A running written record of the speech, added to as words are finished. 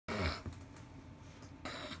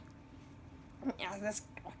Yeah, this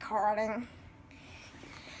recording.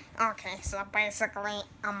 Okay, so basically,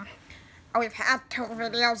 we've had 2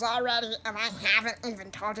 videos already, and I haven't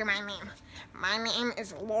even told you my name. My name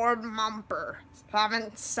is Lord Mumper.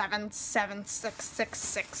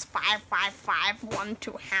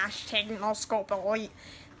 77766655512 hashtag no scope elite.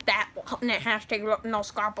 That hashtag no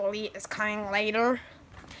scope elite is coming later,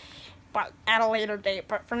 but at a later date.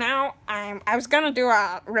 But for now, I was gonna do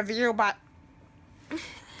a review, but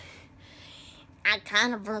I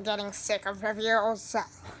kind of am getting sick of reviews, so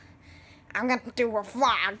I'm gonna do a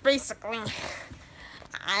vlog. Basically,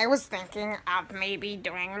 I was thinking of maybe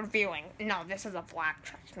doing reviewing. No, this is a vlog,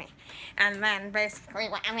 trust me. And then basically,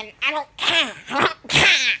 I don't care.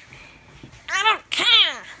 I don't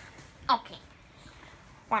care. Okay.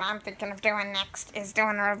 What I'm thinking of doing next is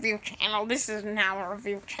doing a review channel. This is now a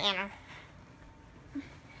review channel.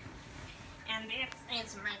 And this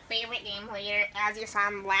is my favorite game later. As you saw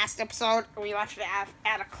in the last episode, we left it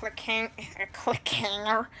at a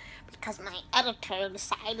cliffhanger because my editor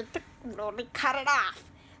decided to really cut it off.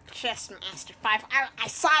 Chess Master 5. I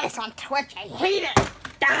saw this on Twitch. I hate it.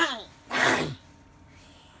 Die.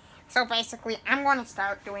 So basically, I'm going to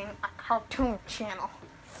start doing a cartoon channel.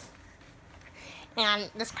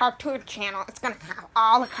 And this cartoon channel, it's going to have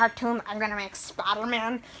all the cartoons. I'm going to make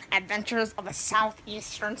Spider-Man, Adventures of the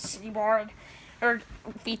Southeastern Seaboard,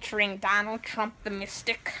 featuring Donald Trump the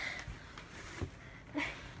Mystic.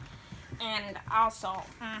 And also,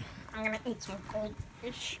 I'm going to eat some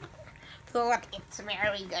goldfish food. It's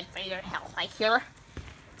very good for your health, I hear.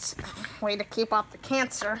 It's a way to keep up the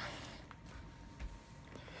cancer.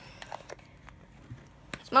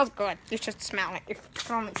 It smells good. You should smell it. If you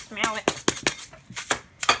can only smell it.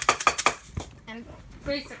 And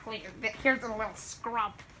basically, here's a little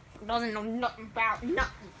scrub. It doesn't know nothing about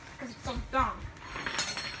nothing because it's so dumb.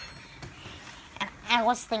 And I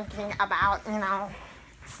was thinking about,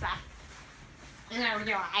 stuff. And I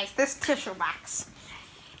realized this tissue box,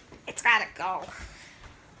 it's gotta go.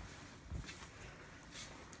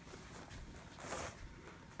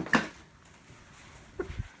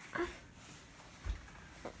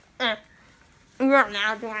 We are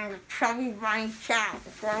now doing the Chubby Bunny Challenge,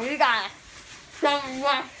 where we gotta show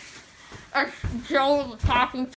what Joe the talking